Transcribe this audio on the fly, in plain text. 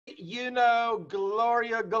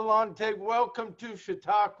Gloria Galante, welcome to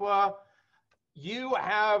Chautauqua. You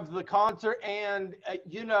have the concert, and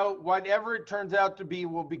whatever it turns out to be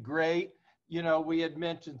will be great. We had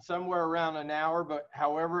mentioned somewhere around an hour, but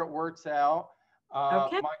however it works out.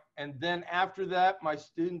 Okay. And then after that, my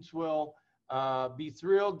students will be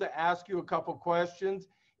thrilled to ask you a couple questions.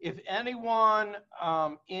 If anyone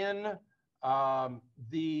in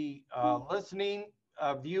the listening,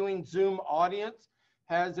 viewing Zoom audience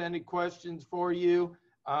has any questions for you,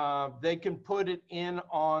 they can put it in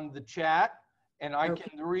on the chat, and I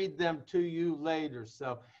can read them to you later.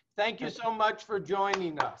 So thank you so much for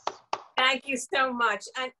joining us. Thank you so much.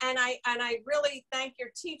 And I really thank your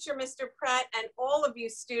teacher, Mr. Pratt, and all of you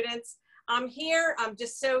students. I'm here. I'm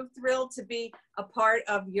just so thrilled to be a part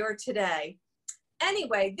of your today.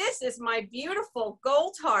 Anyway, this is my beautiful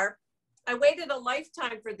gold harp. I waited a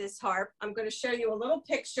lifetime for this harp. I'm going to show you a little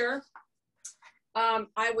picture.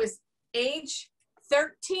 I was age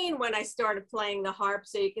 13 when I started playing the harp,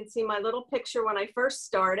 so you can see my little picture when I first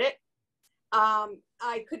started.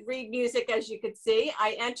 I could read music, as you could see.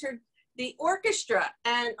 I entered the orchestra,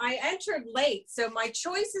 and I entered late, so my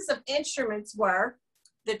choices of instruments were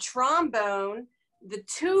the trombone, the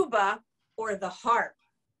tuba, or the harp.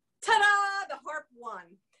 Ta-da! The harp won.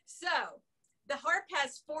 So the harp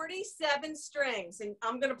has 47 strings, and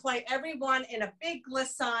I'm going to play every one in a big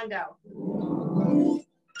glissando.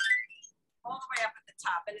 All the way up at the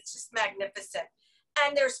top, and it's just magnificent.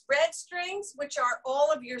 And there's red strings, which are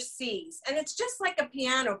all of your C's. And it's just like a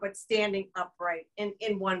piano, but standing upright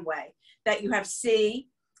in one way. That you have C,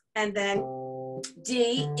 and then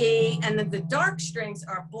D, E, and then the dark strings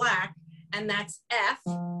are black, and that's F.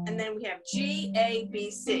 And then we have G, A,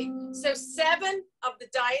 B, C. So 7 of the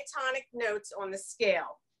diatonic notes on the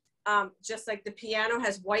scale. Just like the piano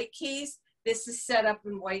has white keys, this is set up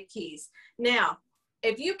in white keys. Now,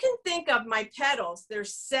 if you can think of my pedals,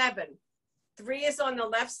 there's 7. 3 is on the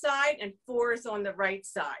left side and 4 is on the right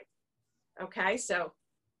side. Okay, so,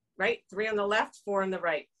 right, 3 on the left, 4 on the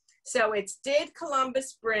right. So it's, did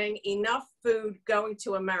Columbus bring enough food going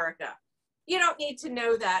to America? You don't need to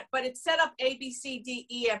know that, but it's set up A, B, C, D,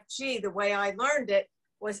 E, F, G. The way I learned it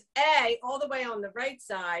was A all the way on the right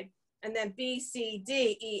side, and then B, C,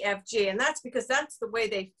 D, E, F, G. And that's because that's the way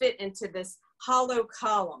they fit into this hollow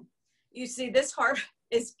column. You see, this harp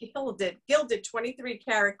is gilded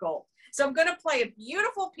 23-karat gold. So I'm going to play a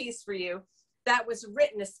beautiful piece for you that was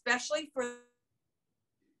written especially for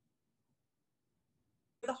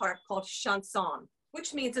the harp, called chanson,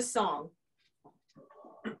 which means a song.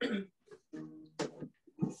 And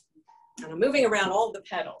I'm moving around all the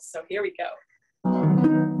pedals, so here we go.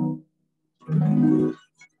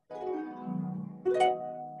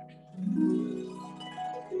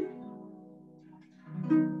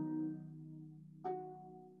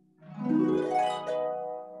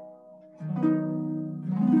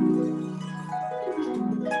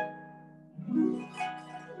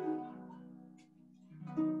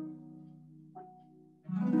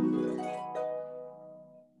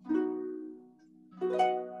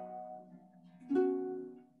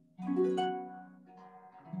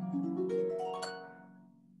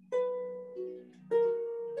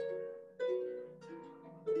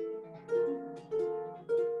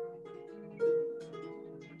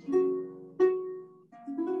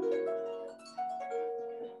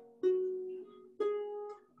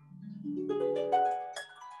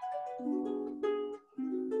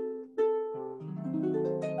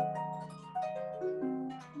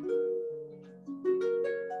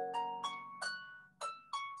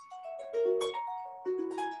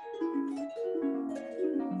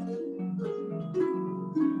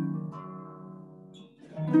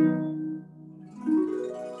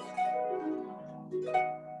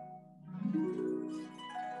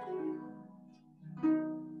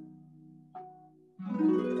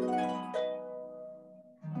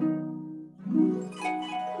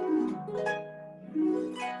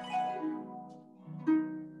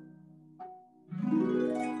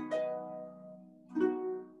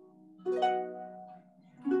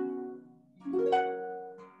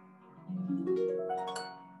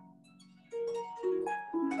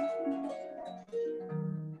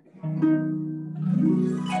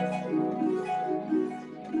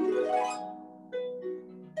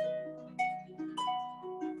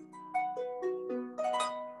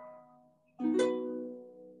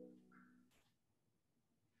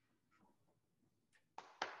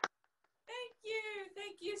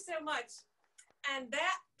 Thank you so much. And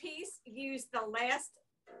that piece used the last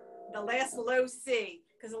low C,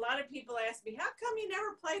 because a lot of people ask me, how come you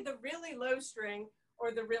never play the really low string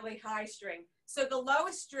or the really high string? So the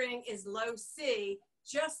lowest string is low C,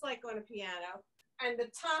 just like on a piano. And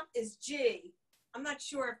the top is G. I'm not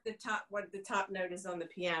sure if what the top note is on the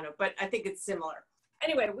piano, but I think it's similar.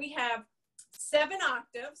 Anyway, we have 7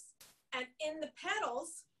 octaves, and in the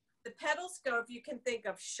pedals go, if you can think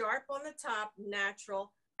of sharp on the top,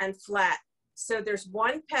 natural, and flat. So there's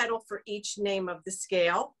 1 pedal for each name of the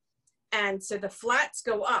scale. And so the flats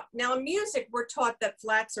go up. Now in music, we're taught that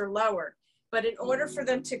flats are lower, but in order for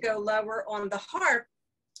them to go lower on the harp,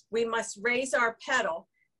 we must raise our pedal,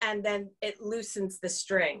 and then it loosens the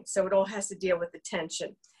string. So it all has to deal with the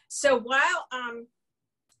tension. So while I'm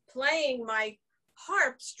playing my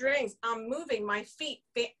harp strings, I'm moving my feet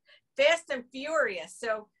fast and furious.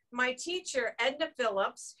 So my teacher, Edna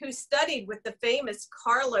Phillips, who studied with the famous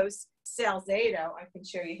Carlos Salcedo, I can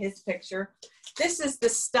show you his picture. This is the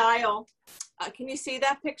style. Can you see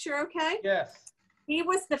that picture okay? Yes. He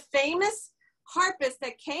was the famous harpist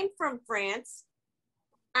that came from France,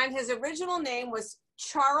 and his original name was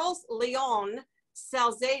Charles Leon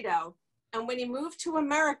Salcedo. And when he moved to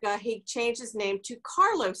America, he changed his name to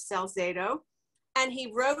Carlos Salcedo. And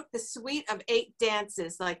he wrote the suite of 8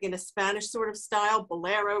 dances, like in a Spanish sort of style,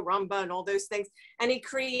 bolero, rumba, and all those things. And he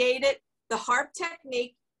created the harp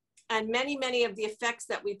technique and many, many of the effects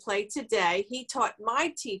that we play today. He taught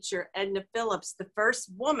my teacher, Edna Phillips, the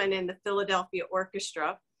first woman in the Philadelphia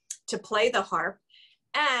Orchestra to play the harp.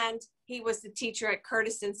 And he was the teacher at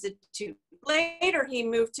Curtis Institute. Later, he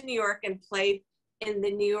moved to New York and played in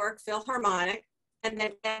the New York Philharmonic. And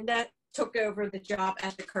then Edna took over the job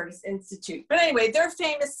at the Curtis Institute. But anyway, their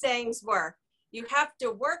famous sayings were, you have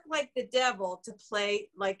to work like the devil to play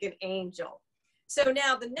like an angel. So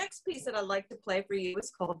now the next piece that I'd like to play for you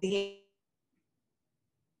is called The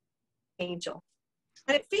Angel.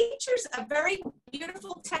 And it features a very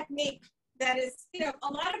beautiful technique that is, you know,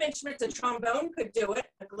 a lot of instruments, a trombone could do it,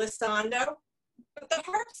 a glissando, but the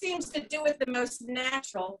harp seems to do it the most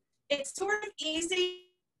natural. It's sort of easy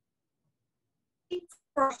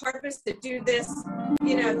for a harpist to do this,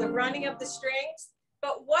 you know, the running of the strings.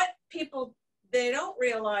 But what people, they don't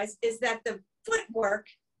realize is that the footwork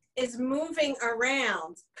is moving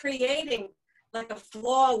around, creating like a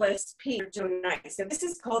flawless piece. So nice. So this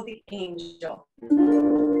is called The Angel.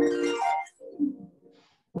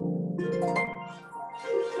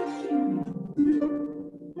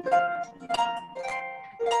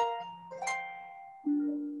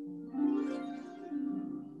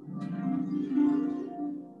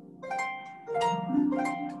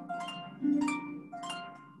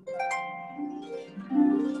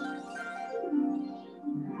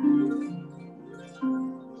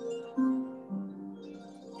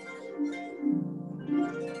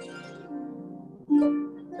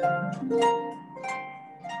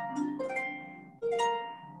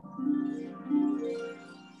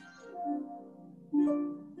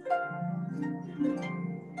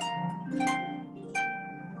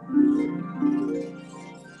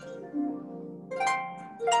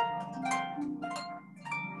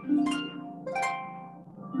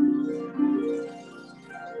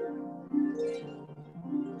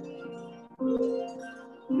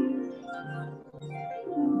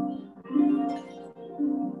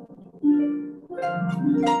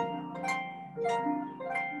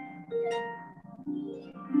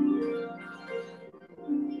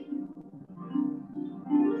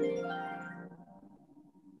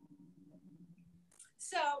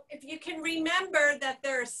 So if you can remember that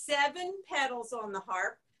there are 7 pedals on the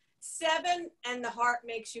harp, 7, and the harp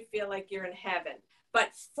makes you feel like you're in heaven. But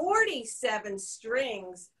 47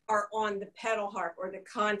 strings are on the pedal harp or the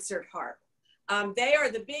concert harp. They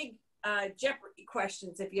are the big Jeopardy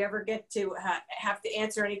questions. If you ever get to have to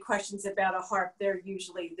answer any questions about a harp, they're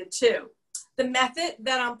usually the 2. The method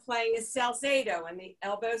that I'm playing is Salcedo, and the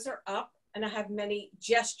elbows are up, and I have many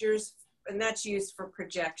gestures, and that's used for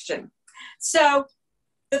projection. So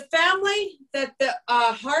the family that the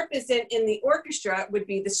harp is in the orchestra would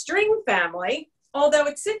be the string family, although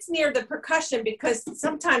it sits near the percussion because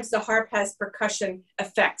sometimes the harp has percussion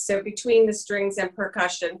effects, so between the strings and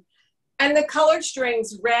percussion. And the colored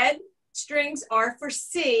strings, red strings are for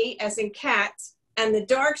C as in cat, and the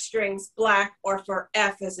dark strings, black, are for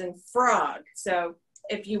F as in frog. So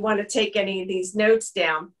if you want to take any of these notes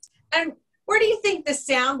down. And where do you think the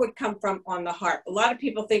sound would come from on the harp? A lot of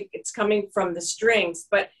people think it's coming from the strings,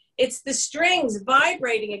 but it's the strings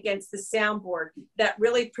vibrating against the soundboard that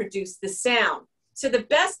really produce the sound. So the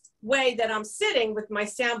best way that I'm sitting with my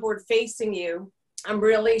soundboard facing you, I'm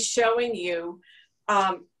really showing you,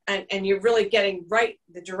 and you're really getting right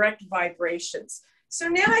the direct vibrations. So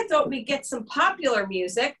now I thought we'd get some popular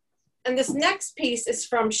music. And this next piece is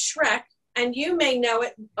from Shrek. And you may know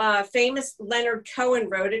it, famous Leonard Cohen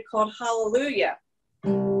wrote it, called Hallelujah.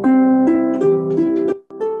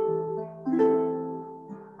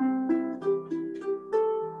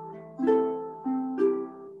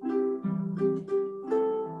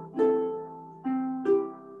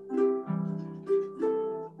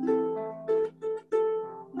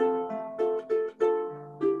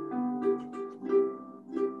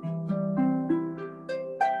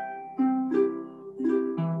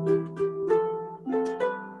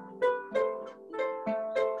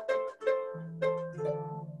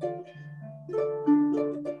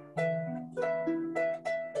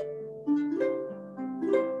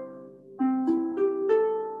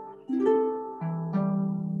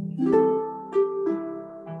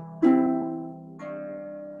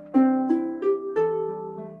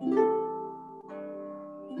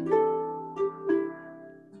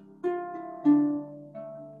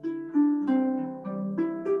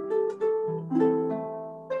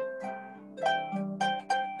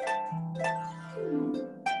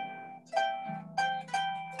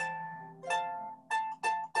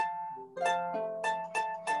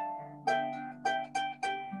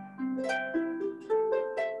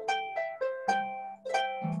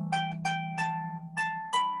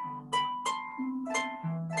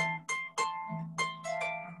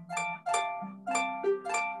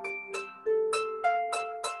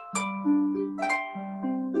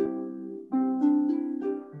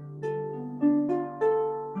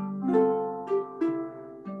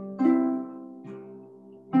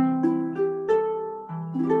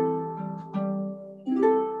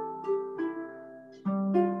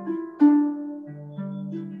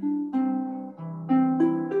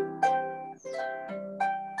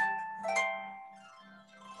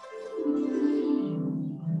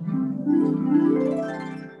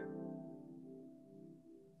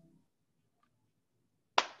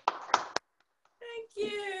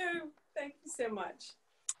 Thank you so much.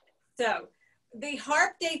 So the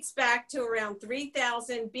harp dates back to around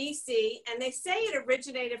 3000 BC, and they say it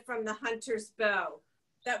originated from the hunter's bow,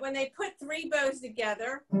 that when they put three bows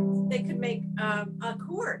together, they could make a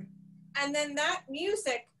chord. And then that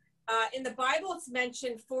music, in the Bible, it's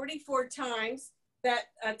mentioned 44 times, that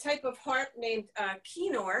a type of harp named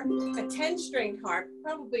kinnor, a 10-string harp,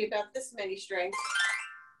 probably about this many strings,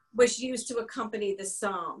 was used to accompany the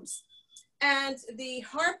Psalms. And the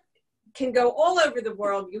harp can go all over the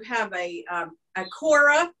world. You have a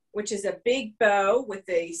kora, which is a big bow with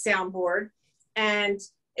a soundboard. And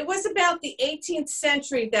it was about the 18th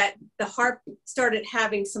century that the harp started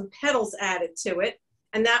having some pedals added to it.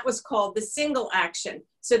 And that was called the single action.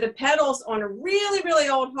 So the pedals on a really, really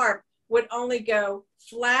old harp would only go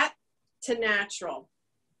flat to natural.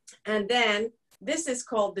 And then this is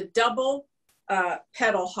called the double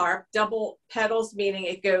pedal harp. Double pedals, meaning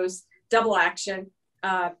it goes double action,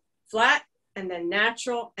 flat, and then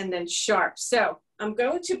natural, and then sharp. So I'm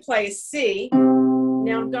going to play a C.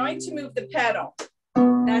 Now I'm going to move the pedal.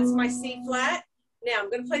 That's my C flat. Now I'm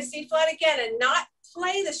going to play C flat again and not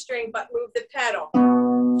play the string, but move the pedal.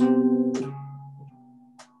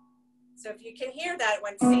 So if you can hear that, it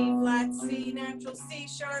went C flat, C natural, C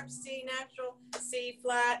sharp, C natural, C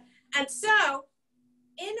flat. And so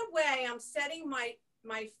in a way, I'm setting my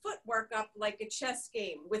footwork up like a chess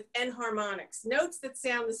game with enharmonics, notes that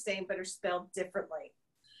sound the same but are spelled differently.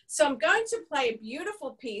 So I'm going to play a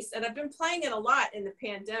beautiful piece, and I've been playing it a lot in the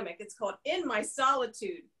pandemic. It's called In My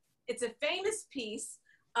Solitude. It's a famous piece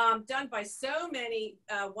done by so many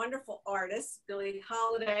wonderful artists, Billie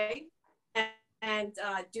Holiday and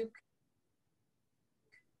Duke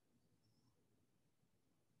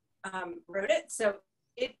wrote it. So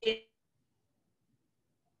it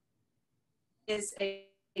is a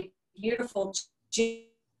beautiful jazz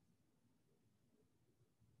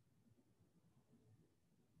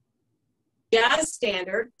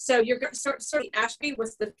standard. So you're going to sort of Ashby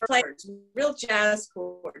was the first player, real jazz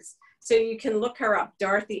chords. So you can look her up,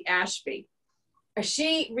 Dorothy Ashby.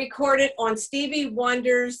 She recorded on Stevie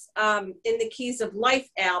Wonder's In the Keys of Life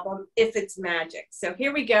album, If It's Magic. So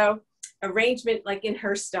here we go, arrangement like in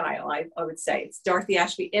her style, I would say. It's Dorothy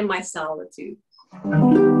Ashby, In My Solitude.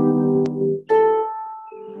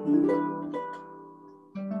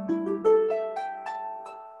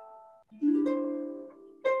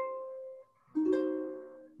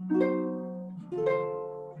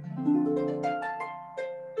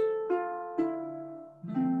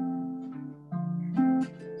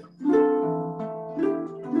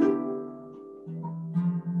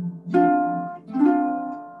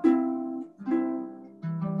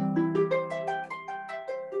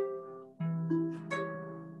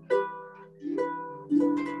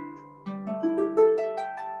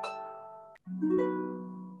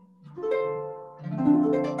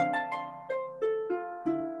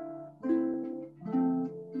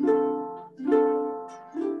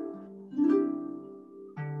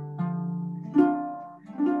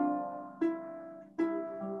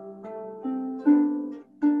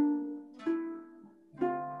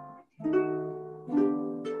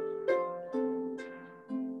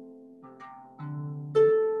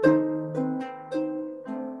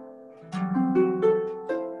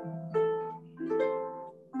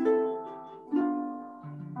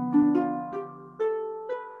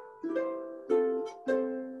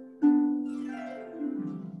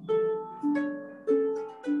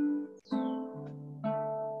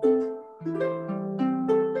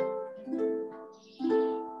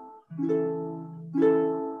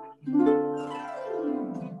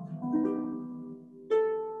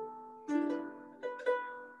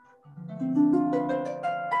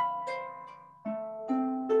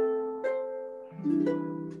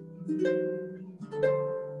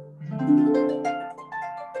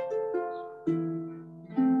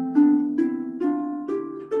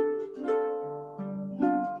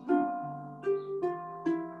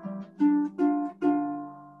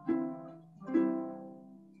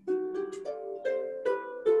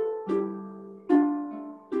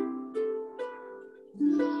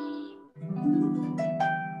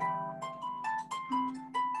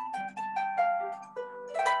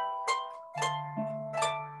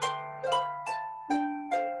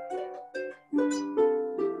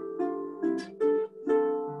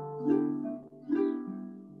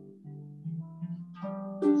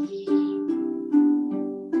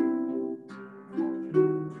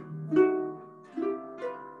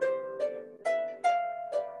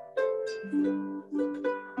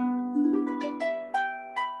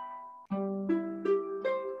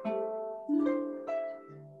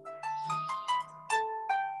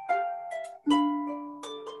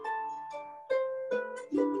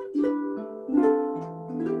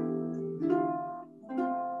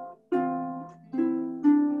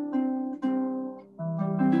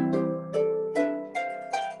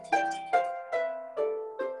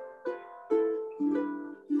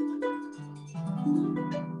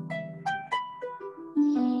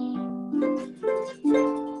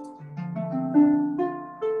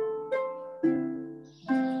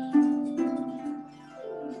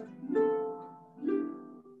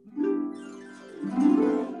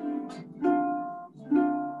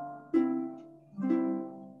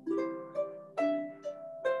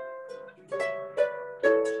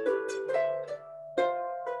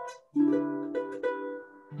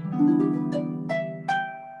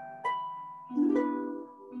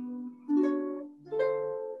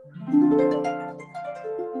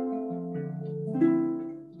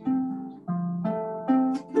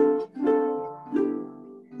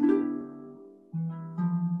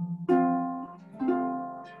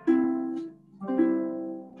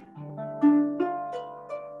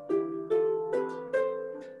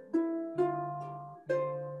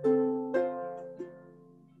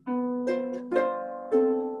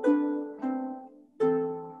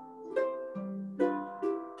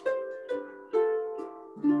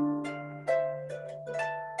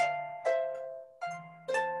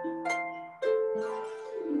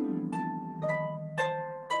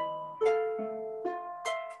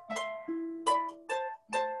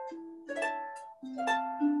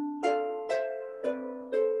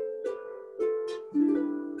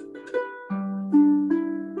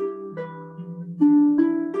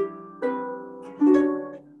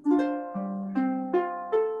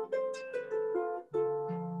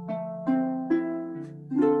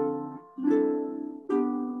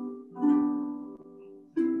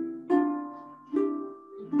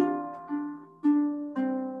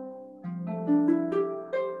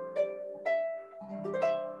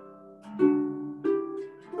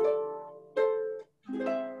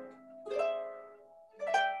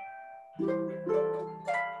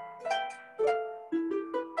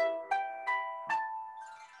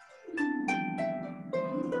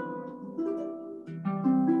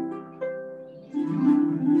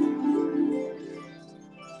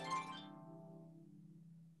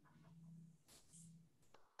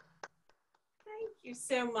 You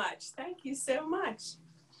so much. Thank you so much.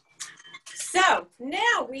 So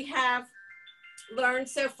now we have learned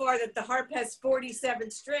so far that the harp has 47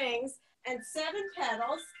 strings and 7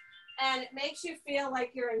 pedals, and it makes you feel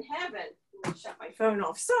like you're in heaven. Let me shut my phone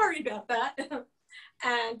off. Sorry about that.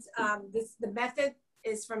 And the method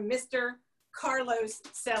is from Mr. Carlos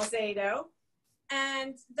Salcedo.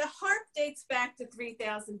 And the harp dates back to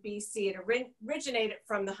 3000 BC. It originated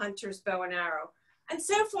from the hunter's bow and arrow. And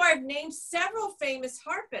so far, I've named several famous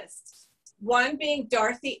harpists, one being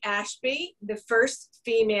Dorothy Ashby, the first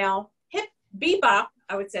female bebop,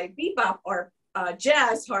 I would say bebop or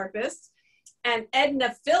jazz harpist, and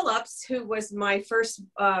Edna Phillips, who was my first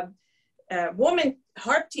woman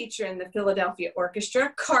harp teacher in the Philadelphia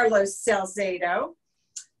Orchestra, Carlos Salcedo,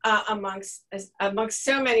 amongst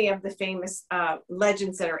so many of the famous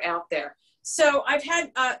legends that are out there. So I've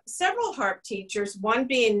had several harp teachers, one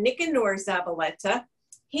being Nicanor Zabaleta.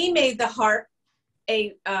 He made the harp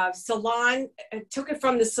a salon, took it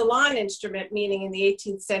from the salon instrument, meaning in the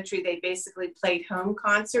 18th century, they basically played home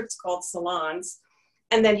concerts called salons.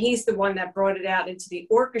 And then he's the one that brought it out into the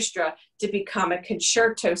orchestra to become a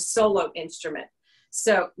concerto solo instrument.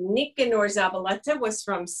 So Nicanor Zabaleta was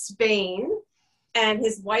from Spain, and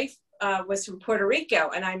his wife was from Puerto Rico.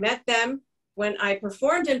 And I met them when I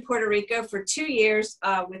performed in Puerto Rico for 2 years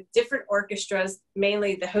with different orchestras,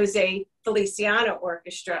 mainly the Jose Feliciano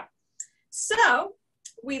Orchestra. So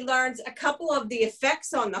we learned a couple of the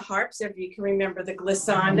effects on the harp. So if you can remember the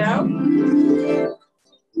glissando.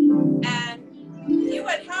 And you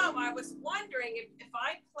at home, I was wondering if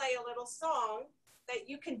I play a little song that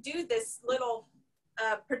you can do this little,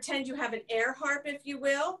 pretend you have an air harp, if you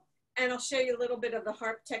will. And I'll show you a little bit of the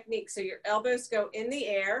harp technique. So your elbows go in the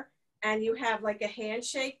air, and you have like a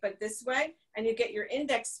handshake, but this way, and you get your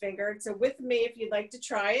index finger. So with me, if you'd like to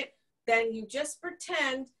try it, then you just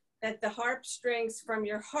pretend that the harp strings from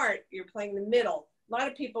your heart, you're playing the middle. A lot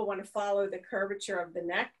of people want to follow the curvature of the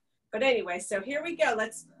neck. But anyway, so here we go.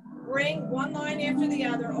 Let's bring one line after the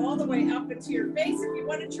other all the way up into your face. If you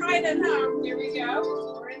want to try it at home, here we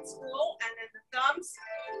go. We're in school, and then the thumbs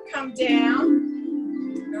come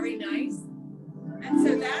down. Very nice. And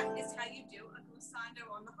so that is how you do a glissando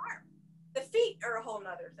on the harp. The are a whole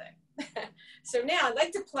nother thing. So now I'd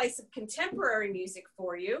like to play some contemporary music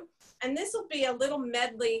for you. And this will be a little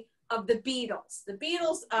medley of the Beatles. The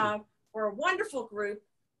Beatles were a wonderful group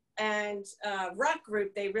and rock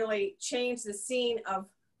group. They really changed the scene of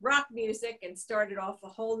rock music and started off a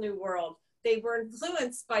whole new world. They were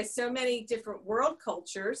influenced by so many different world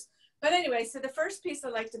cultures. But anyway, so the first piece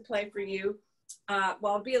I'd like to play for you, well,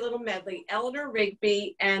 it'll be a little medley, Eleanor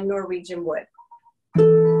Rigby and Norwegian Wood.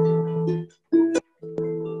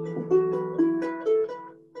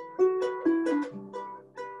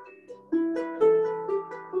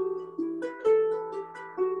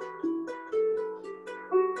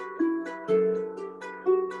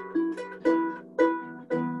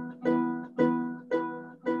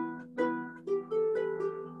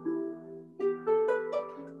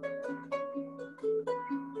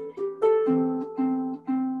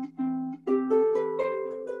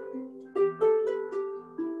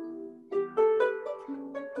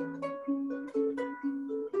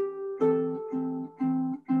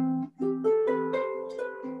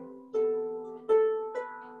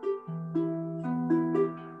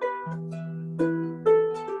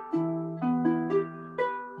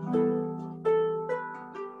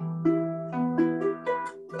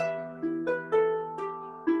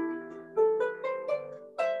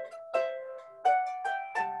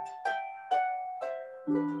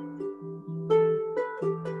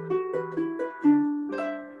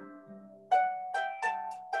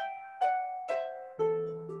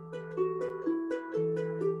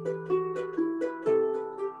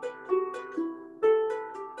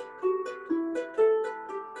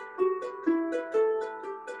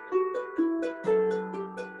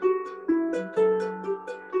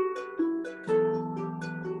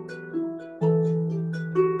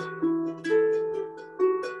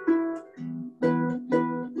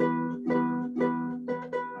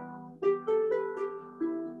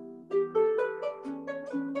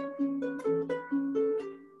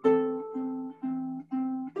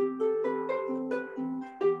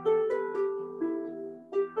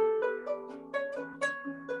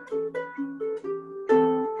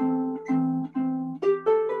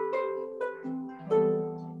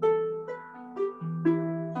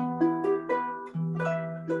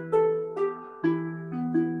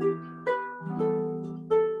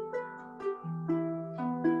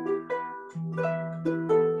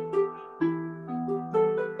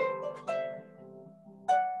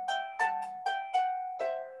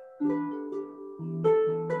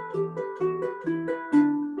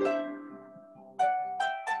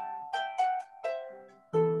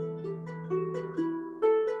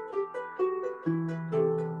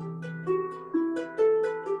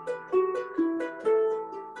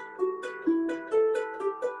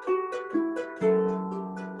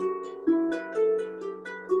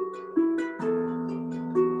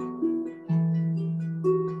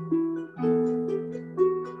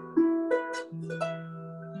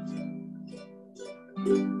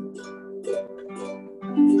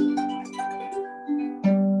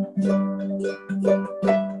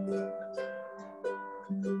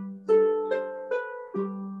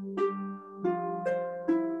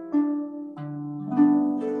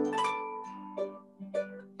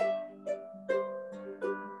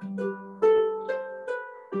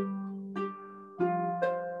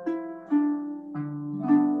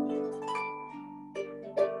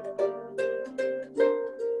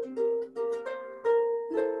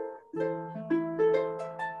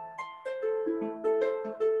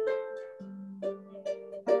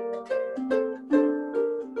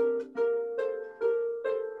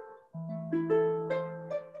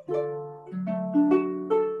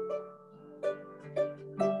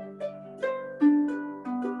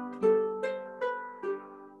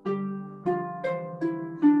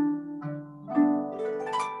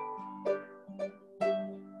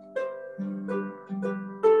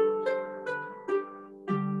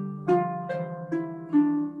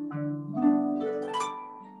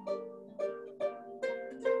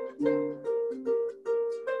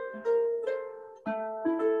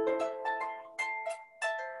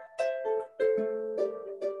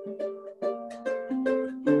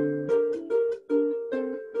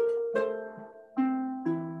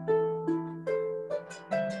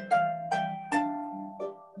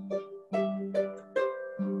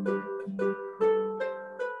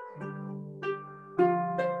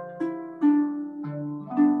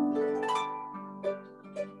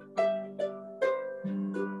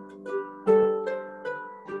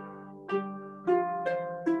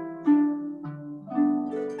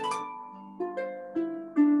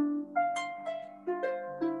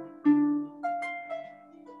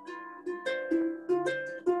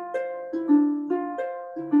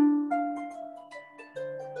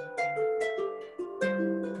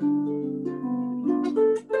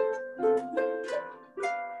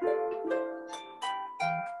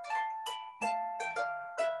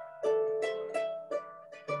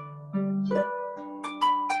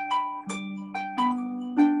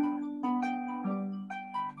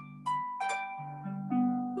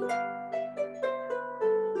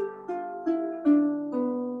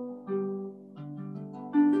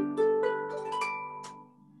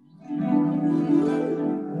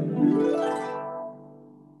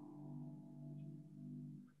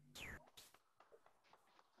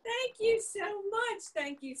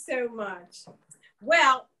 Thank you so much.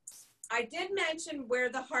 Well, I did mention where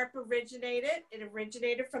the harp originated. It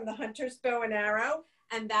originated from the hunter's bow and arrow,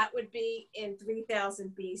 and that would be in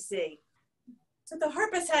 3000 BC. So the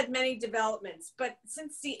harp has had many developments, but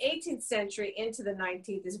since the 18th century into the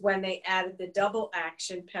 19th is when they added the double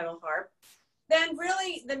action pedal harp. Then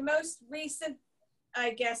really the most recent,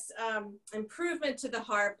 I guess, improvement to the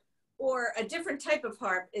harp, or a different type of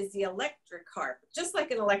harp, is the electric harp. Just like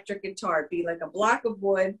an electric guitar, be like a block of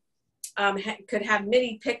wood, could have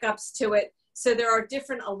MIDI pickups to it. So there are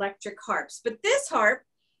different electric harps. But this harp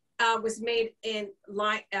was made in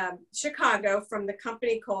Chicago from the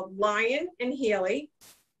company called Lyon and Healy.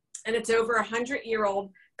 And it's over a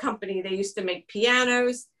 100-year-old company. They used to make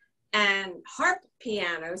pianos and harp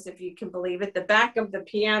pianos, if you can believe it. The back of the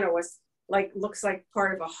piano was looks like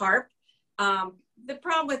part of a harp. The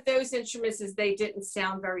problem with those instruments is they didn't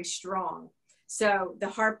sound very strong. So the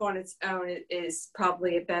harp on its own is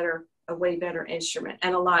probably a way better instrument,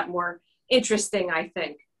 and a lot more interesting, I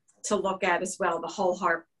think, to look at as well. The whole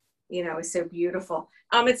harp, you know, is so beautiful.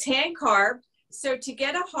 It's hand carved. So to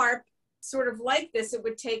get a harp sort of like this, it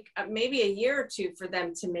would take maybe a year or two for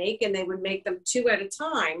them to make, and they would make them 2 at a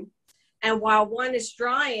time. And while one is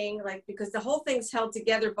drying, because the whole thing's held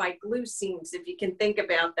together by glue seams, if you can think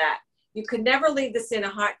about that. You could never leave this in a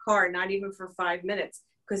hot car, not even for 5 minutes,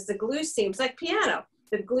 because the glue seams, like piano,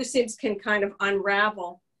 the glue seams can kind of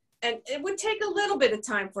unravel. And it would take a little bit of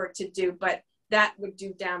time for it to do, but that would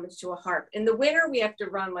do damage to a harp. In the winter, we have to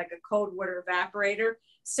run like a cold water evaporator.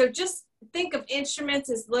 So just think of instruments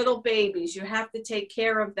as little babies. You have to take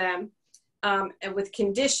care of them, and with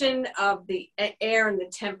condition of the air and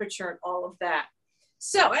the temperature and all of that.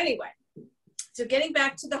 So anyway, so getting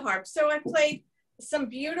back to the harp. So I played some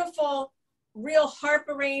beautiful real harp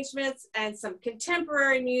arrangements and some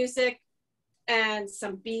contemporary music and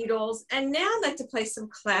some Beatles. And now I'd like to play some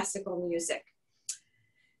classical music.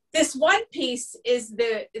 This one piece is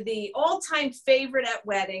the all-time favorite at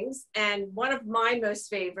weddings, and one of my most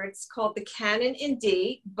favorites, called the Canon in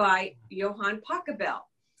D by Johann Pachelbel.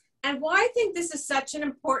 And why I think this is such an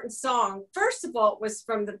important song, first of all, it was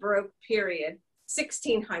from the Baroque period,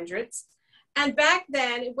 1600s. And back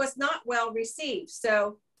then, it was not well received.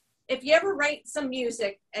 So if you ever write some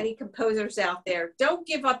music, any composers out there, don't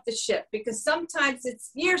give up the ship, because sometimes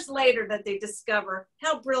it's years later that they discover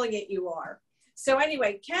how brilliant you are. So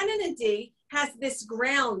anyway, Canon in D has this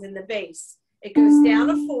ground in the bass. It goes down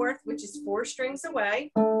a fourth, which is 4 strings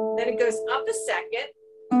away. Then it goes up a second,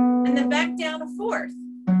 and then back down a fourth,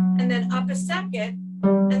 and then up a second,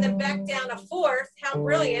 and then back down a fourth. How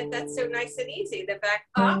brilliant. That's so nice and easy. Then back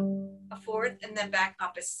up a fourth, and then back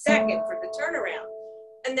up a second for the turnaround.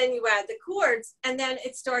 And then you add the chords, and then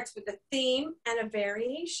it starts with a theme and a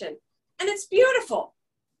variation. And it's beautiful.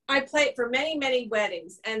 I play it for many, many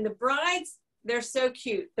weddings. And the brides, they're so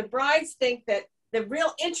cute. The brides think that the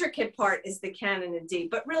real intricate part is the Canon in D,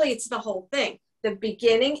 but really it's the whole thing. The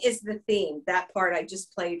beginning is the theme, that part I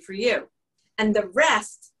just played for you. And the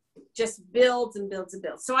rest just builds and builds and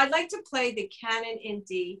builds. So I'd like to play the Canon in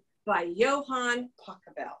D by Johann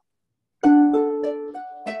Pachelbel.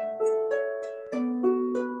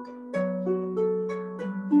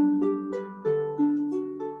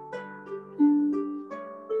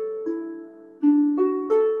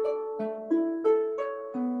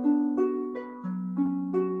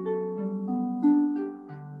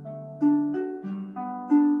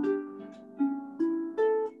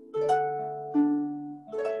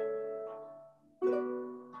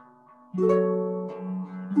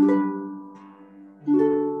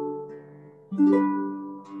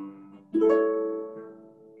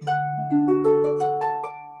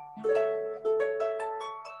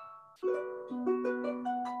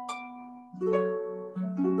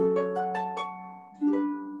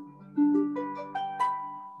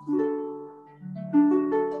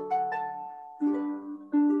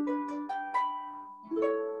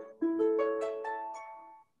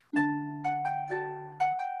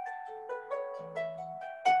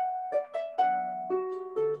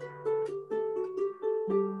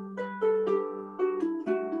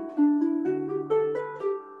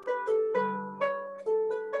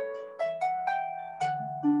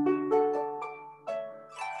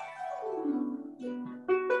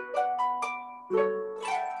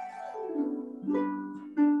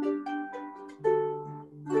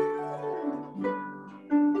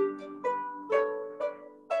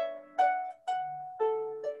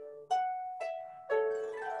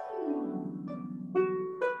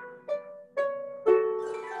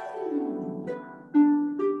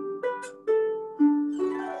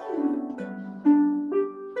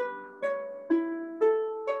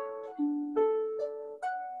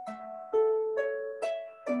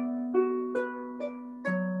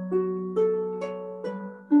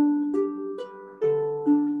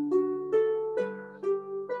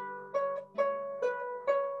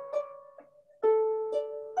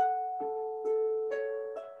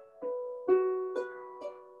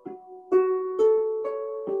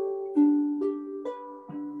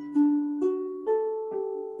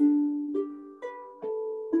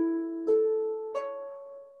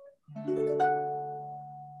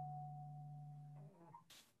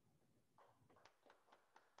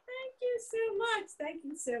 so much. Thank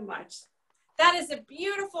you so much. That is a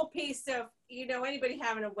beautiful piece. So, you know, anybody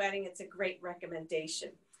having a wedding, it's a great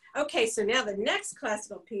recommendation. Okay, so now the next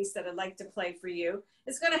classical piece that I'd like to play for you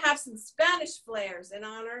is going to have some Spanish flares in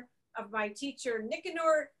honor of my teacher,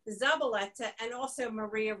 Nicanor Zabaleta, and also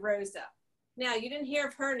Maria Rosa. Now, you didn't hear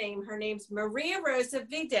of her name. Her name's Maria Rosa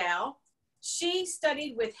Vidal. She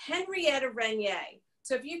studied with Henrietta Renier.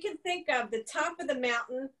 So if you can think of the top of the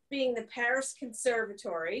mountain being the Paris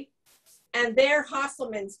Conservatory, and there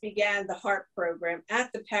Hasselmans began the harp program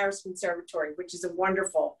at the Paris Conservatory, which is a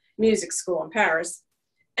wonderful music school in Paris.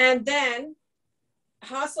 And then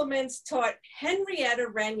Hasselmans taught Henrietta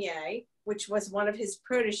Renier, which was one of his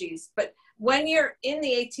proteges. But when you're in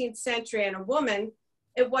the 18th century and a woman,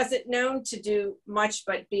 it wasn't known to do much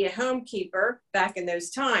but be a homekeeper back in those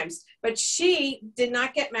times. But she did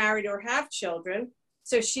not get married or have children.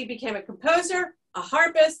 So she became a composer, a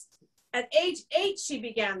harpist. At age 8, she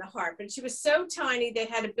began the harp, and she was so tiny they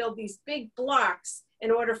had to build these big blocks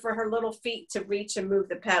in order for her little feet to reach and move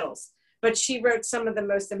the pedals. But she wrote some of the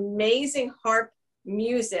most amazing harp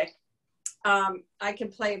music. I can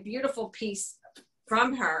play a beautiful piece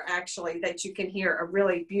from her, actually, that you can hear, a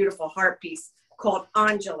really beautiful harp piece called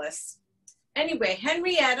Angelus. Anyway,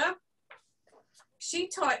 Henrietta, she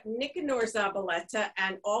taught Nicanor Zabaleta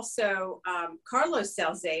and also Carlos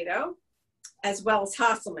Salcedo, as well as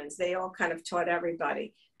Hasselmans. They all kind of taught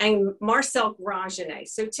everybody. And Marcel Grangenet.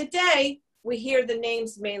 So today, we hear the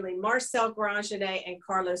names mainly Marcel Grangenet and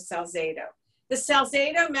Carlos Salcedo. The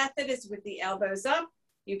Salcedo method is with the elbows up.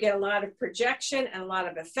 You get a lot of projection and a lot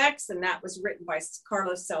of effects, and that was written by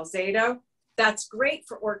Carlos Salcedo. That's great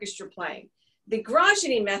for orchestra playing. The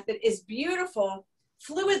Grangenet method is beautiful,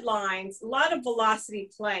 fluid lines, a lot of velocity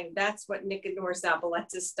playing. That's what Nicanor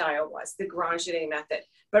Zabaleta's style was, the Grangenet method.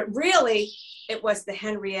 But really, it was the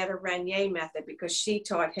Henrietta Renier method because she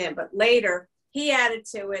taught him. But later, he added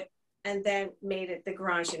to it and then made it the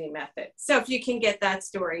Grangenet method. So if you can get that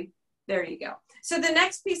story, there you go. So the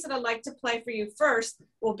next piece that I'd like to play for you first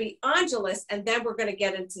will be Angelus, and then we're going to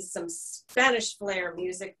get into some Spanish flair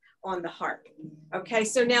music on the harp. Okay,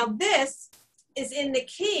 so now this is in the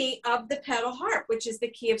key of the pedal harp, which is the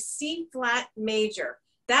key of C flat major.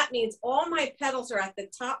 That means all my pedals are at the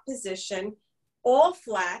top position, all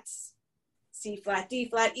flats, C flat, D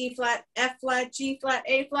flat, E flat, F flat, G flat,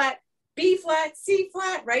 A flat, B flat, C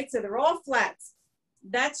flat, right? So they're all flats.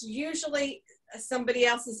 That's usually somebody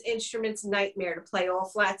else's instrument's nightmare to play all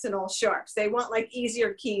flats and all sharps. They want like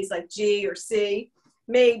easier keys like G or C,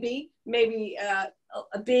 maybe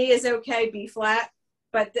a B is okay, B flat,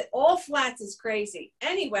 but all flats is crazy.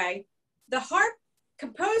 Anyway, the harp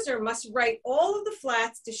composer must write all of the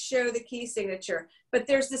flats to show the key signature, but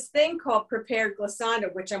there's this thing called prepared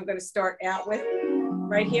glissando, which I'm going to start out with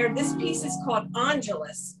right here. This piece is called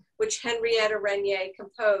Angelus, which Henrietta Renier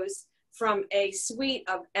composed from a suite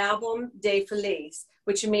of Album des Folies,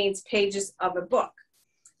 which means pages of a book.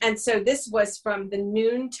 And so this was from the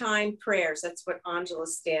noontime prayers. That's what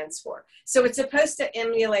Angelus stands for. So it's supposed to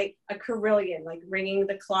emulate a carillon, like ringing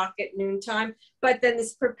the clock at noontime. But then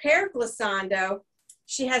this prepared glissando,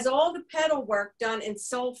 she has all the pedal work done in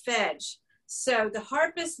solfege. So the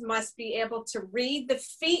harpist must be able to read the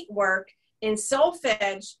feet work in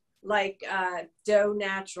solfege, like do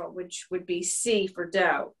natural, which would be C for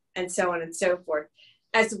do, and so on and so forth,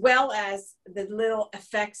 as well as the little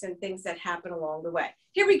effects and things that happen along the way.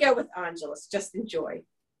 Here we go with Angelus. Just enjoy.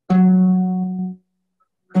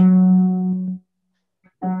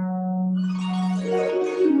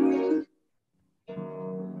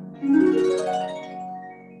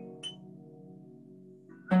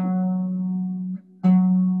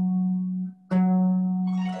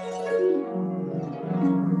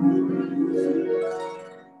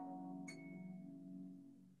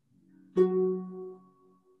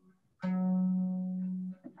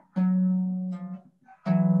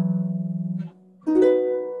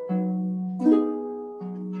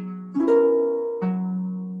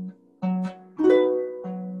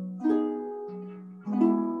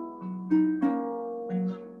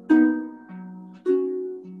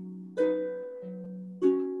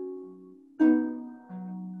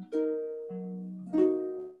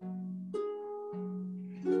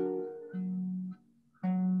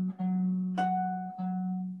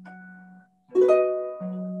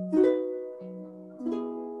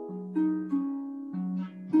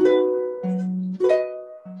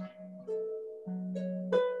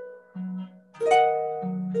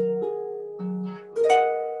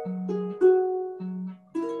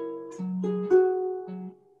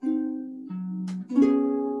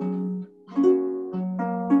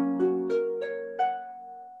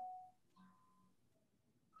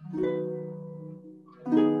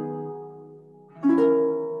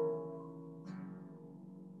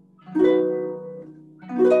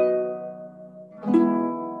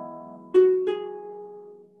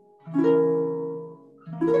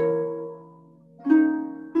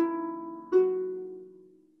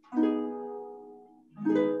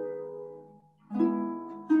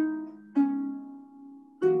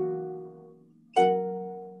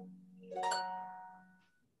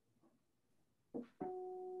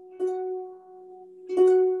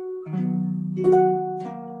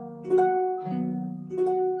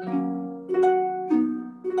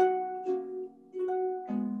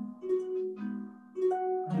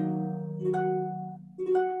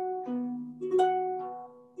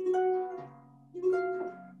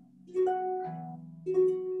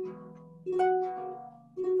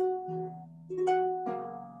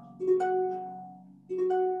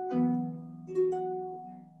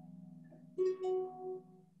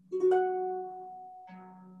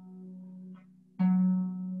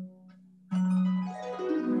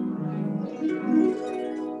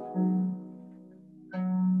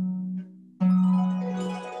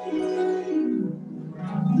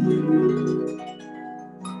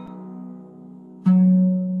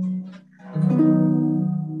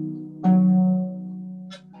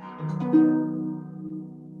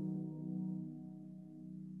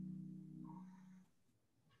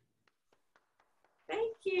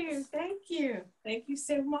 Thank you. Thank you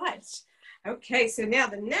so much. Okay, so now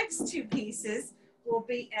the next two pieces will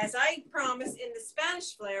be, as I promised, in the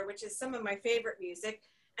Spanish flair, which is some of my favorite music.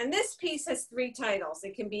 And this piece has three titles.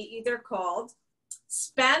 It can be either called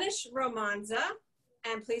Spanish Romanza,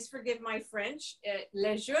 and please forgive my French,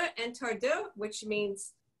 Le Jeu Interdit, which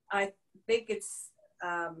means, I think it's,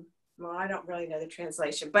 well, I don't really know the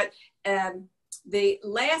translation, but the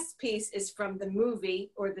last piece is from the movie,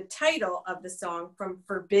 or the title of the song, from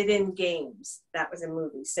Forbidden Games. That was a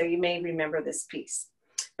movie, so you may remember this piece.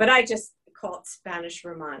 But I just call it Spanish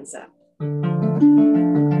Romanza.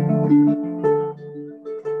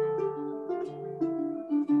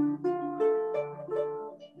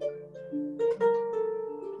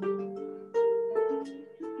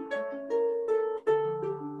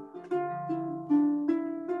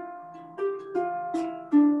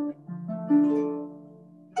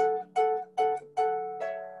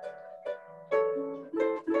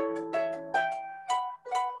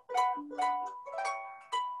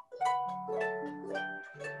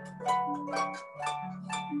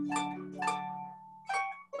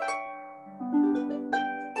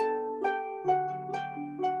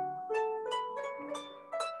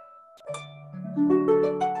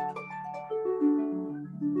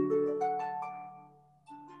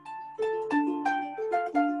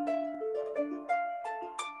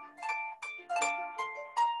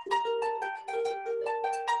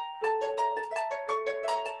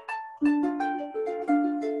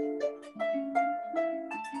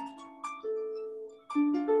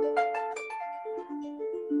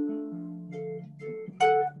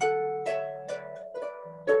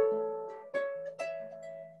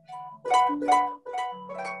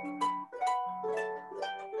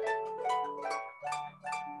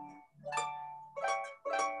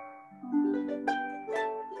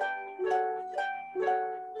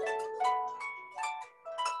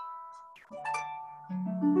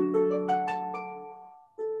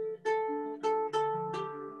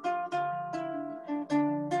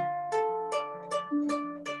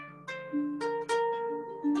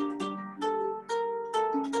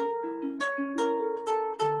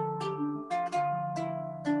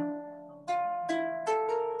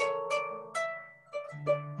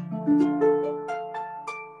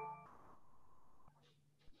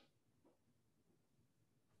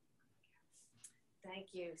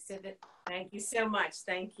 Thank you, Civet. Thank you so much.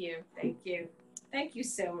 Thank you. Thank you. Thank you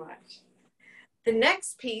so much. The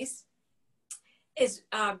next piece is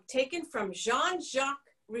taken from Jean-Jacques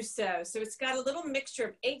Rousseau. So it's got a little mixture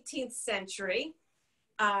of 18th century,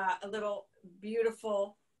 a little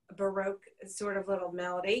beautiful Baroque sort of little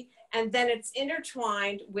melody, and then it's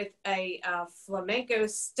intertwined with a flamenco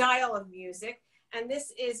style of music. And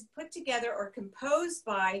this is put together or composed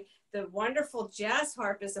by the wonderful jazz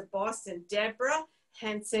harpist of Boston, Deborah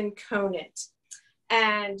Henson Conant.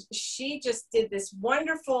 And she just did this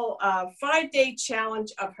wonderful 5-day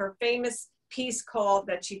challenge of her famous piece called,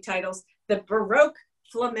 that she titles, The Baroque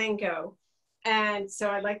Flamenco. And so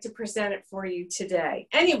I'd like to present it for you today.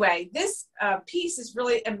 Anyway, this piece is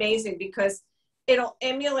really amazing because it'll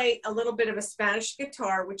emulate a little bit of a Spanish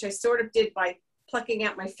guitar, which I sort of did by plucking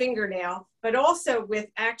out my fingernail, but also with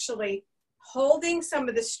actually holding some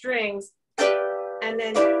of the strings and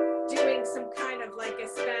then doing some kind of like a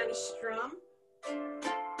Spanish strum.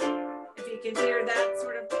 If you can hear that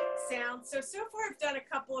sort of sound. So far I've done a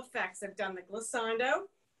couple effects. I've done the glissando,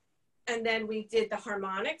 and then we did the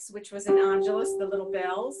harmonics, which was an angelus, the little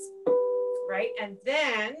bells, right? And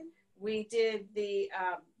then we did the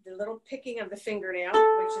little picking of the fingernail,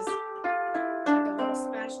 which is like a little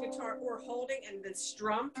Spanish guitar, or holding, and the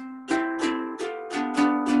strum.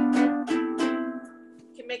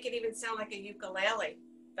 Can make it even sound like a ukulele.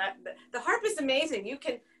 The harp is amazing. You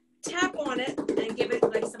can tap on it and give it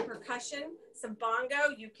like some percussion, some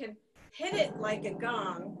bongo. You can hit it like a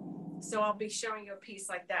gong. So I'll be showing you a piece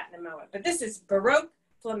like that in a moment. But this is Baroque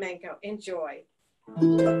flamenco. Enjoy.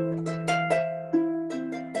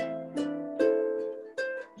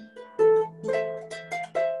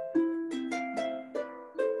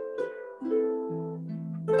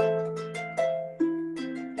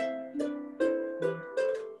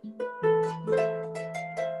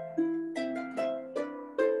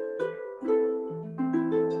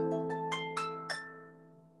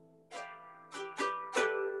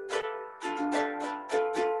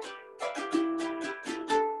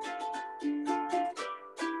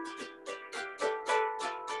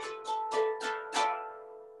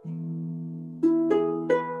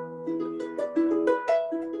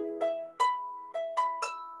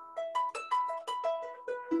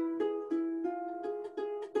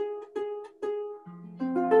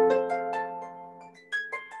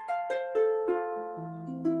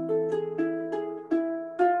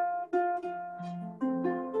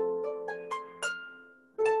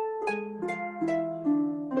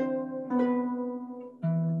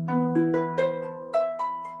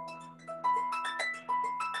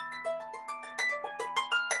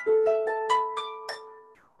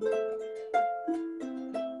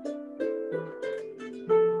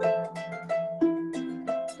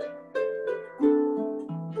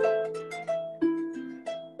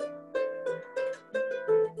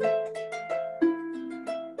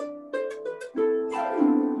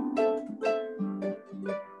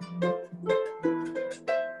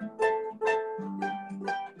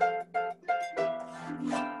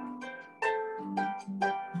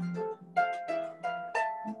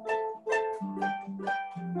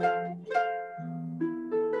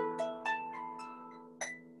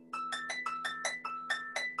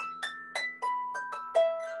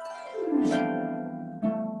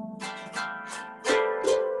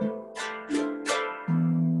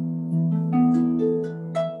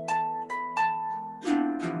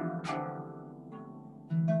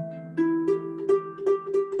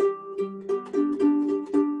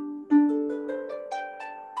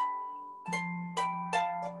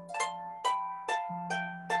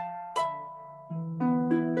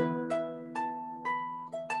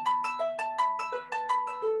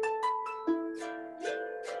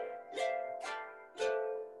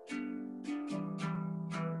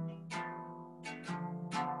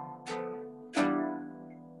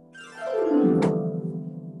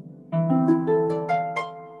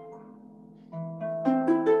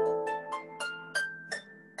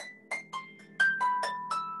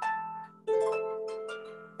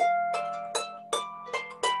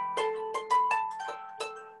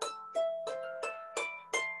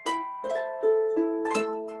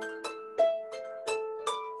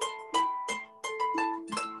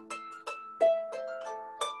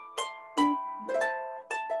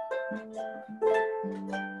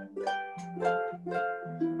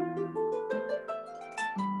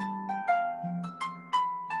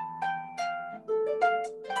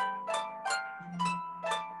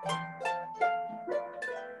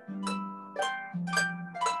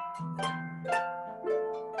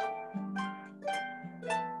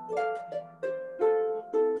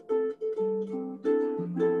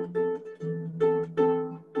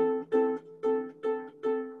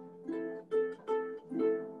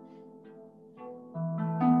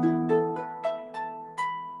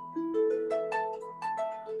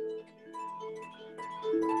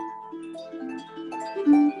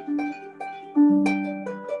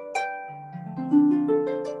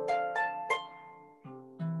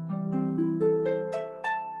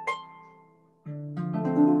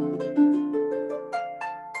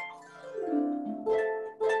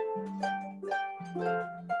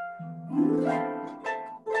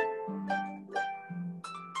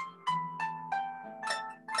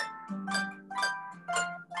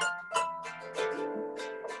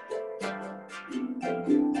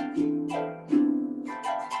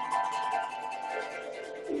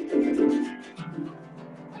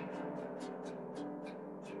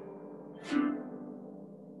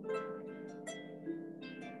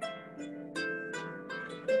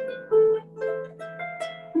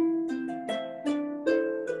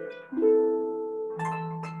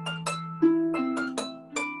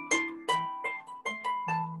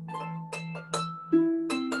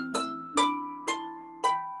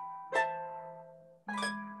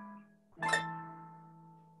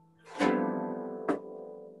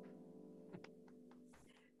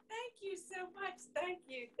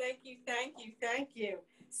 Thank you.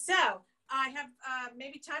 So I have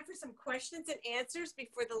maybe time for some questions and answers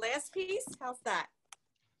before the last piece. How's that?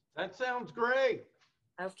 That sounds great.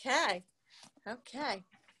 Okay. Okay.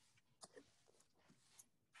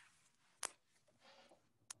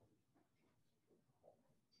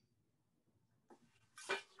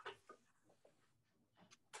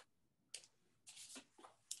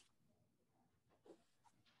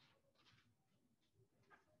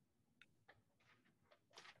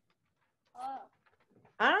 Hello,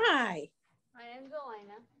 Hi. my name's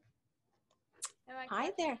Elena. And my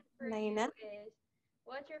Hi question there, for Elena. you is,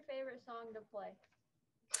 what's your favorite song to play?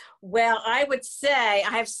 Well, I would say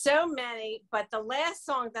I have so many, but the last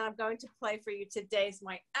song that I'm going to play for you today is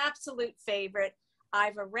my absolute favorite.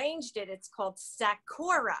 I've arranged it. It's called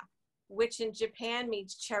Sakura, which in Japan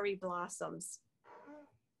means cherry blossoms.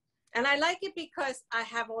 And I like it because I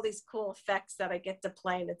have all these cool effects that I get to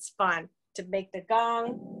play, and it's fun to make the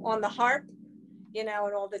gong on the harp, you know,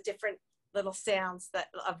 and all the different little sounds that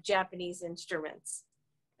of Japanese instruments.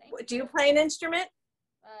 Do you play an instrument?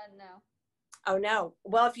 No. Oh, no.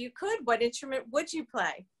 Well, if you could, what instrument would you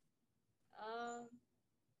play?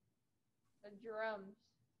 The drums.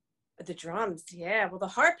 The drums, yeah. Well, the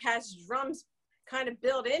harp has drums kind of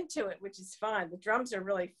built into it, which is fun. The drums are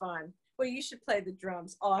really fun. Well, you should play the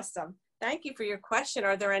drums. Awesome. Thank you for your question.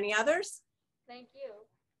 Are there any others? Thank you.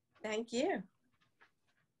 Thank you.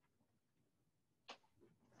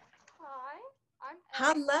 Hi, I'm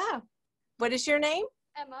Emma. Hello. What is your name?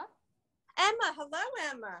 Emma. Emma. Hello,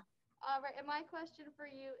 Emma. All right, and my question for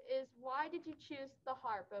you is, why did you choose the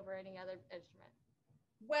harp over any other instrument?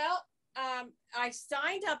 Well, I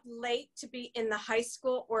signed up late to be in the high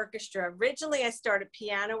school orchestra. Originally, I started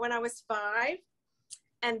piano when I was 5.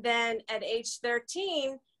 And then at age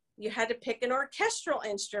 13, you had to pick an orchestral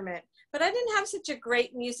instrument. But I didn't have such a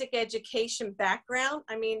great music education background.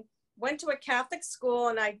 I mean, went to a Catholic school,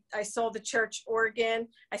 and I saw the church organ.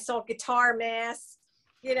 I saw guitar mass,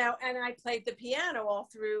 you know, and I played the piano all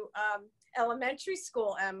through elementary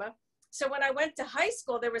school, Emma. So when I went to high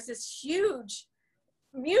school, there was this huge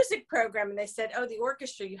music program, and they said, oh, the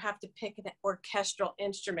orchestra, you have to pick an orchestral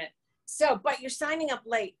instrument. So, but you're signing up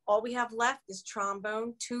late. All we have left is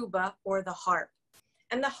trombone, tuba, or the harp.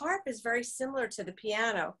 And the harp is very similar to the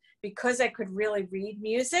piano. Because I could really read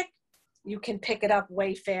music, you can pick it up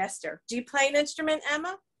way faster. Do you play an instrument,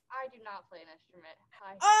 Emma? I do not play an instrument.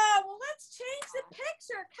 Oh, well, let's change the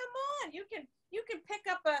picture. Come on. You can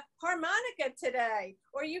pick up a harmonica today,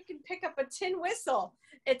 or you can pick up a tin whistle.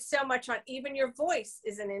 It's so much fun. Even your voice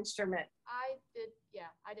is an instrument. I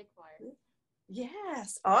did choir.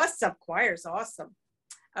 Yes, awesome. Choir's awesome.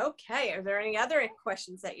 Okay, are there any other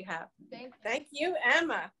questions that you have? Thank you,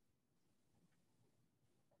 Emma.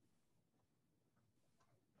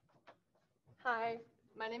 Hi,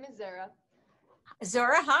 my name is Zara.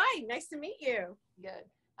 Zora, hi, nice to meet you. Good.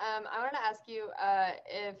 I wanted to ask you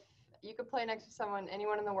if you could play next to someone,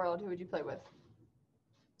 anyone in the world, who would you play with?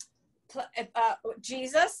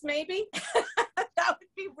 Jesus, maybe. That would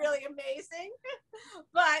be really amazing.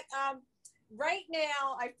 But right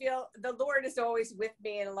now, I feel the Lord is always with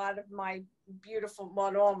me in a lot of my beautiful,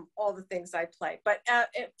 all the things I play. But a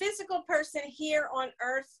physical person here on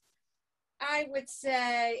earth, I would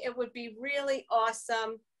say it would be really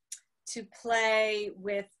awesome to play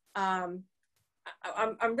with, I'm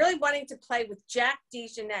really wanting to play with Jack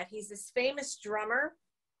DeJohnette. He's this famous drummer.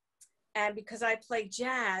 And because I play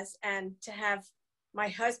jazz, and to have my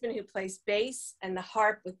husband who plays bass and the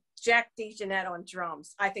harp with Jack DeJohnette on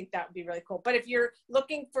drums, I think that would be really cool. But if you're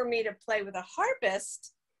looking for me to play with a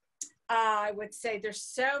harpist, I would say there's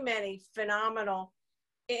so many phenomenal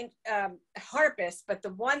harpists, but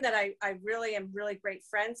the one that I really am really great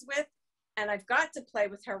friends with, and I've got to play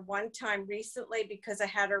with her one time recently because I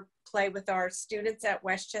had her play with our students at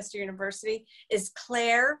Westchester University, is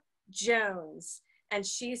Claire Jones. And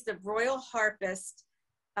she's the royal harpist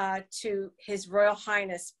to His Royal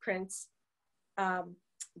Highness Prince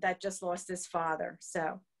that just lost his father.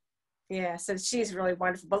 So, yeah, so she's really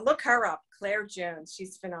wonderful. But look her up, Claire Jones.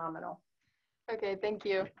 She's phenomenal. Okay, thank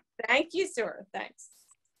you. Thank you, sir. Thanks.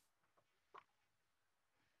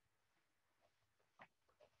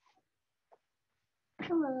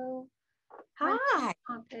 Hello. Hi.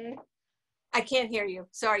 Ashante. I can't hear you.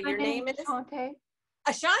 Sorry, your name is? Ashante.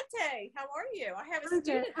 Ashante. How are you? I have a I'm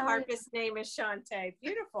student good. harpist named Ashante.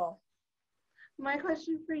 Beautiful. My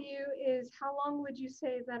question for you is, how long would you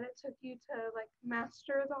say that it took you to like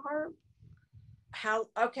master the harp?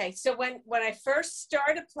 Okay, so when I first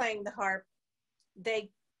started playing the harp, they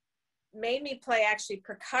made me play actually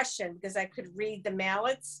percussion because I could read the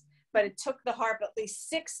mallets, but it took the harp at least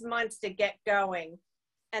 6 months to get going.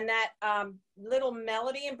 And that little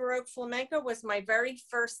melody in Baroque Flamenco was my very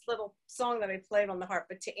first little song that I played on the harp.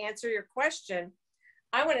 But to answer your question,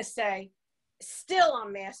 I want to say still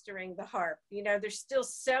I'm mastering the harp. You know, there's still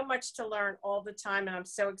so much to learn all the time, and I'm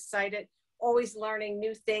so excited, always learning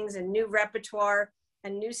new things and new repertoire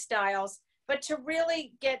and new styles. But to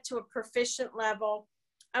really get to a proficient level,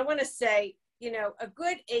 I want to say, you know, a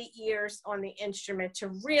good 8 years on the instrument to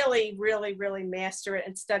really, really, really master it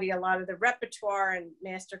and study a lot of the repertoire and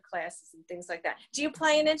master classes and things like that. Do you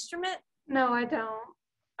play an instrument? No, I don't.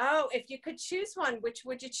 Oh, if you could choose one, which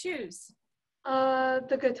would you choose?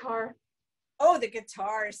 The guitar. Oh, the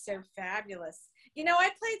guitar is so fabulous. You know, I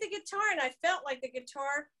played the guitar and I felt like the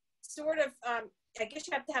guitar sort of, I guess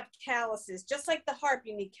you have to have calluses. Just like the harp,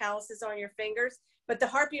 you need calluses on your fingers, but the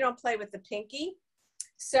harp you don't play with the pinky.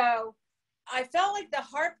 So I felt like the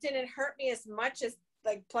harp didn't hurt me as much as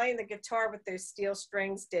like playing the guitar with those steel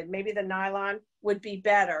strings did. Maybe the nylon would be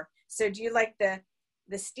better. So do you like the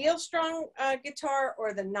steel strung guitar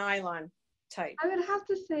or the nylon type? I would have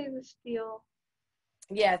to say the steel.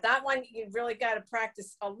 Yeah, that one you really got to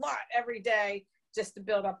practice a lot every day just to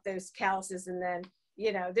build up those calluses. And then,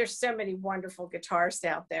 you know, there's so many wonderful guitarists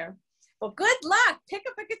out there. Well, good luck. Pick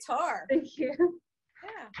up a guitar. Thank you.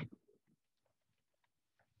 Yeah.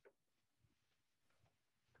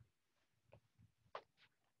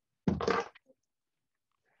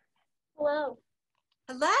 Hello,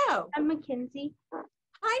 Hello. I'm Mackenzie.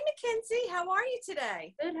 Hi, Mackenzie. How are you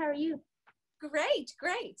today? Good, how are you? Great,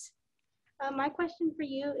 great. My question for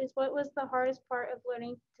you is, what was the hardest part of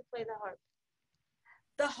learning to play the harp?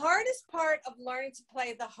 The hardest part of learning to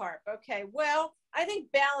play the harp. Okay, well, I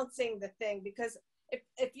think balancing the thing, because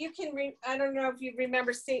if you can, I don't know if you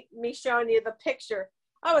remember me showing you the picture.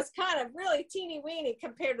 I was kind of really teeny weeny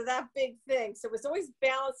compared to that big thing. So it was always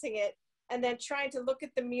balancing it and then trying to look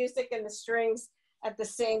at the music and the strings at the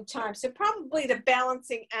same time. So probably the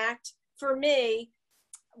balancing act for me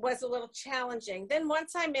was a little challenging. Then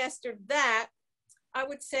once I mastered that, I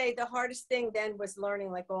would say the hardest thing then was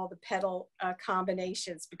learning like all the pedal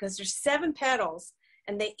combinations, because there's 7 pedals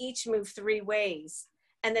and they each move 3 ways,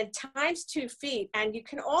 and then times 2 feet. And you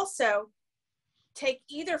can also take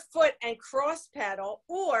either foot and cross pedal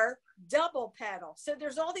or double pedal. So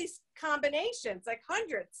there's all these combinations, like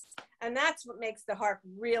hundreds. And that's what makes the harp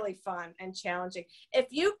really fun and challenging. If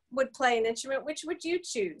you would play an instrument, which would you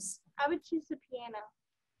choose? I would choose the piano.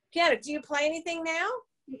 Piano. Do you play anything now?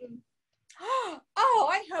 Mm-mm. Oh,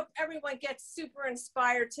 I hope everyone gets super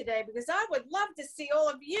inspired today, because I would love to see all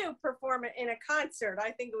of you perform it in a concert.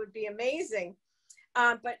 I think it would be amazing.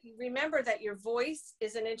 But remember that your voice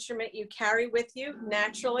is an instrument you carry with you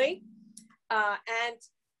naturally. And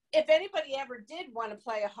if anybody ever did want to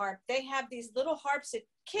play a harp, they have these little harps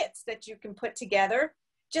kits that you can put together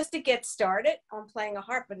just to get started on playing a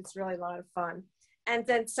harp, but it's really a lot of fun. And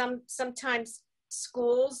then sometimes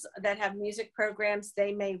schools that have music programs,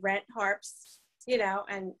 they may rent harps, you know,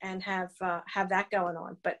 and have that going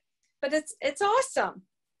on. But it's awesome.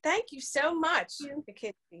 Thank you so much,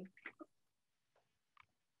 Mackenzie.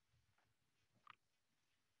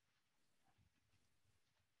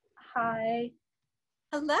 Hi,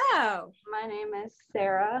 Hello. my name is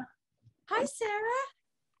Sarah. Hi,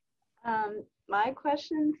 Sarah. My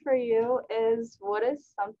question for you is, what is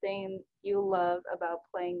something you love about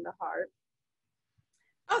playing the harp?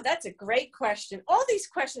 Oh, that's a great question. All these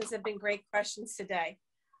questions have been great questions today.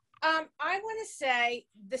 I want to say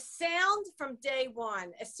the sound from day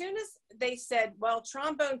one, as soon as they said, well,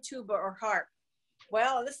 trombone, tuba, or harp,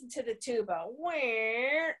 well, listen to the tuba,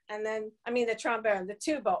 and then, I mean the trombone, the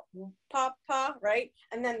tuba, pa, pa, right?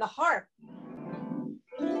 And then the harp.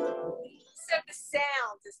 So the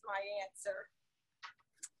sound is my answer.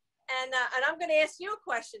 And I'm going to ask you a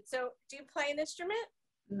question. So do you play an instrument?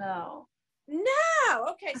 No. No.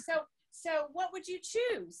 Okay. So what would you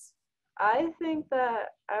choose? I think that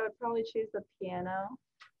I would probably choose the piano.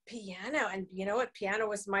 Piano. And you know what? Piano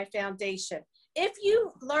was my foundation. If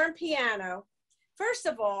you learn piano, first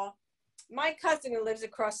of all, my cousin who lives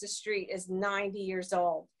across the street is 90 years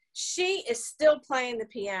old. She is still playing the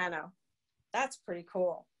piano. That's pretty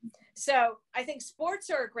cool. So I think sports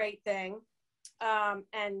are a great thing,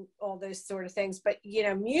 and all those sort of things. But, you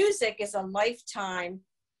know, music is a lifetime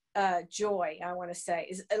joy, I want to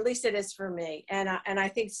say. At least it is for me. And I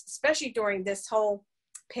think especially during this whole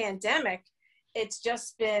pandemic, it's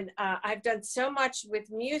just been, I've done so much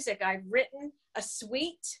with music. I've written a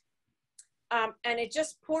suite, and it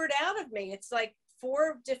just poured out of me. It's like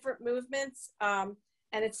 4 different movements, and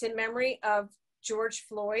it's in memory of George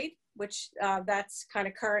Floyd, which that's kind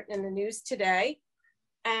of current in the news today.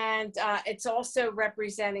 And it's also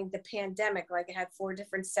representing the pandemic, like it had 4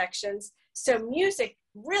 different sections. So music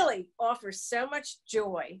really offers so much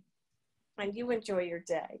joy, and you enjoy your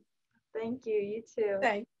day. Thank you. You too.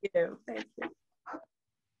 Thank you. Thank you.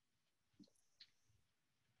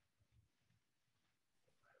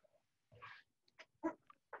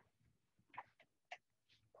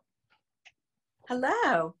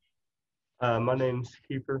 Hello. My name's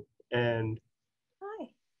Keeper, and Hi.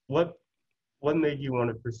 what made you want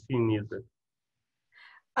to pursue music?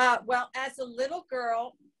 Well, as a little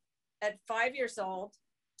girl at 5 years old,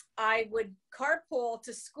 I would carpool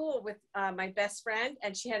to school with my best friend,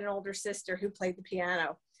 and she had an older sister who played the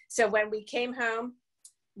piano. So when we came home,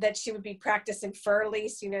 that she would be practicing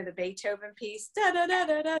Furley's, you know, the Beethoven piece, da da da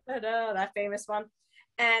da da da da, that famous one.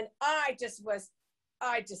 And I just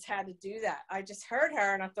had to do that. I just heard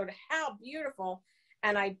her and I thought, how beautiful.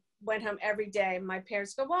 And I went home every day. My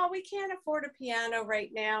parents go, well, we can't afford a piano right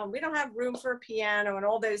now. And we don't have room for a piano and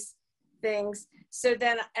all those things. So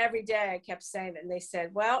then every day I kept saying it. And they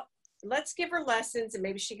said, well, let's give her lessons and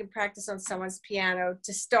maybe she can practice on someone's piano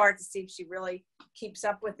to start to see if she really keeps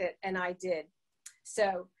up with it. And I did.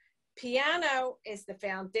 So piano is the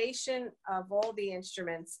foundation of all the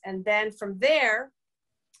instruments. And then from there,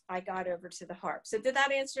 I got over to the harp. So did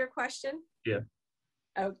that answer your question? Yeah.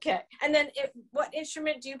 Okay. And then what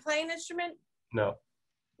instrument, do you play an instrument? No.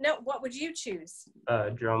 No, what would you choose?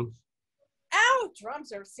 Drums. Oh,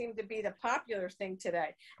 drums seem to be the popular thing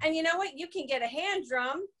today. And you know what? You can get a hand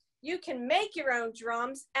drum. You can make your own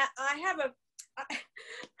drums.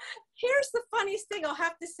 Here's the funniest thing. I'll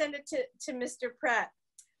have to send it to Mr. Pratt.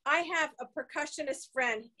 I have a percussionist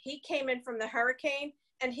friend. He came in from the hurricane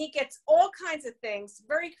and he gets all kinds of things,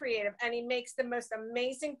 very creative, and he makes the most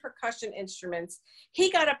amazing percussion instruments.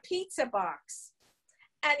 He got a pizza box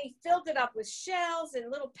and he filled it up with shells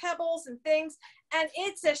and little pebbles and things, and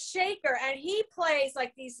it's a shaker, and he plays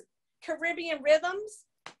like these Caribbean rhythms.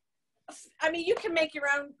 I mean, you can make your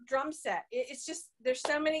own drum set. It's just, there's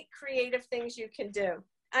so many creative things you can do.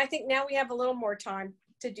 I think now we have a little more time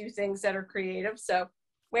to do things that are creative, so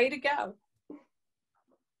way to go.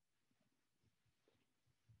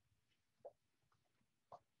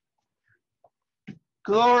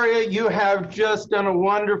 Gloria, you have just done a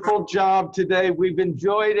wonderful job today. We've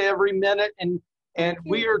enjoyed every minute, and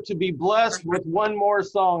we are to be blessed with one more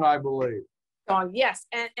song, I believe. Yes,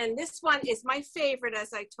 and this one is my favorite,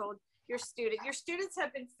 as I told your student. Your students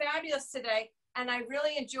have been fabulous today, and I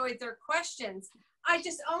really enjoyed their questions. I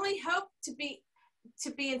just only hope to be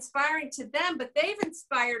inspiring to them, but they've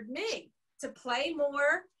inspired me to play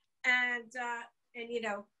more and you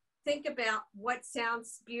know, think about what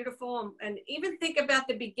sounds beautiful, and even think about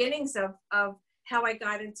the beginnings of how I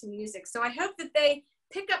got into music. So I hope that they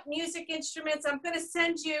pick up music instruments. I'm going to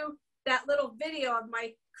send you that little video of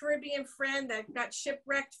my Caribbean friend that got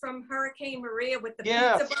shipwrecked from Hurricane Maria with the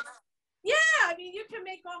pizza box. Yeah, I mean, you can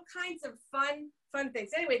make all kinds of fun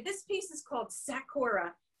things. Anyway, this piece is called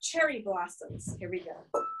Sakura, Cherry Blossoms. Here we go.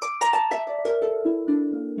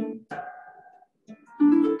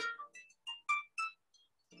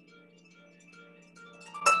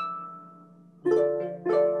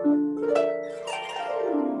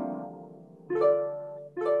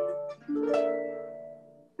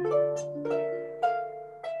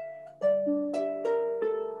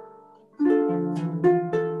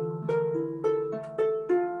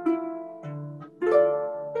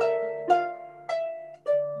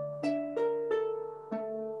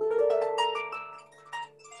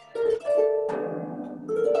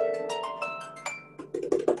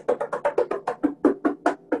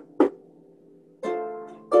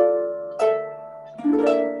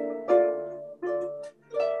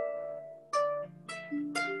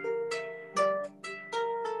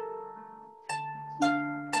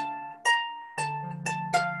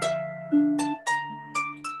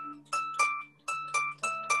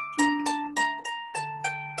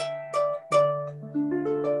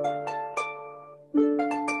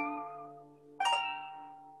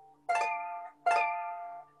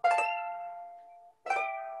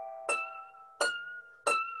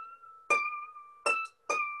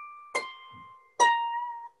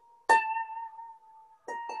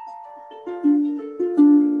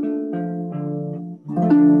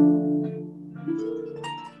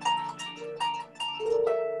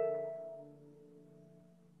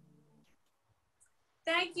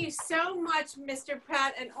 Thank you so much, Mr.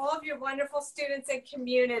 Pratt, and all of your wonderful students and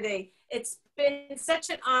community. It's been such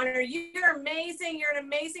an honor. You're amazing. You're an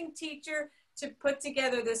amazing teacher to put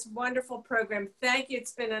together this wonderful program. Thank you.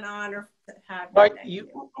 It's been an honor to have you.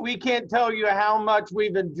 But we can't tell you how much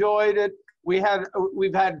we've enjoyed it. We've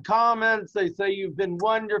had comments. They say you've been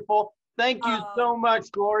wonderful. Thank you so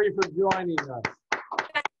much, Gloria, for joining us.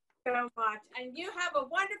 Thank you so much. And you have a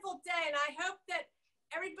wonderful day. And I hope that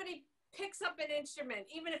everybody picks up an instrument,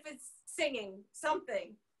 even if it's singing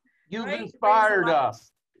something. You've right? inspired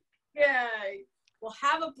us. Yay. Well,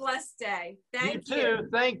 have a blessed day. Thank you. You too.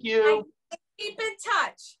 Thank you. And keep in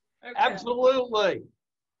touch. Okay. Absolutely.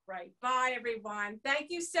 Right. Bye, everyone. Thank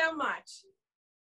you so much.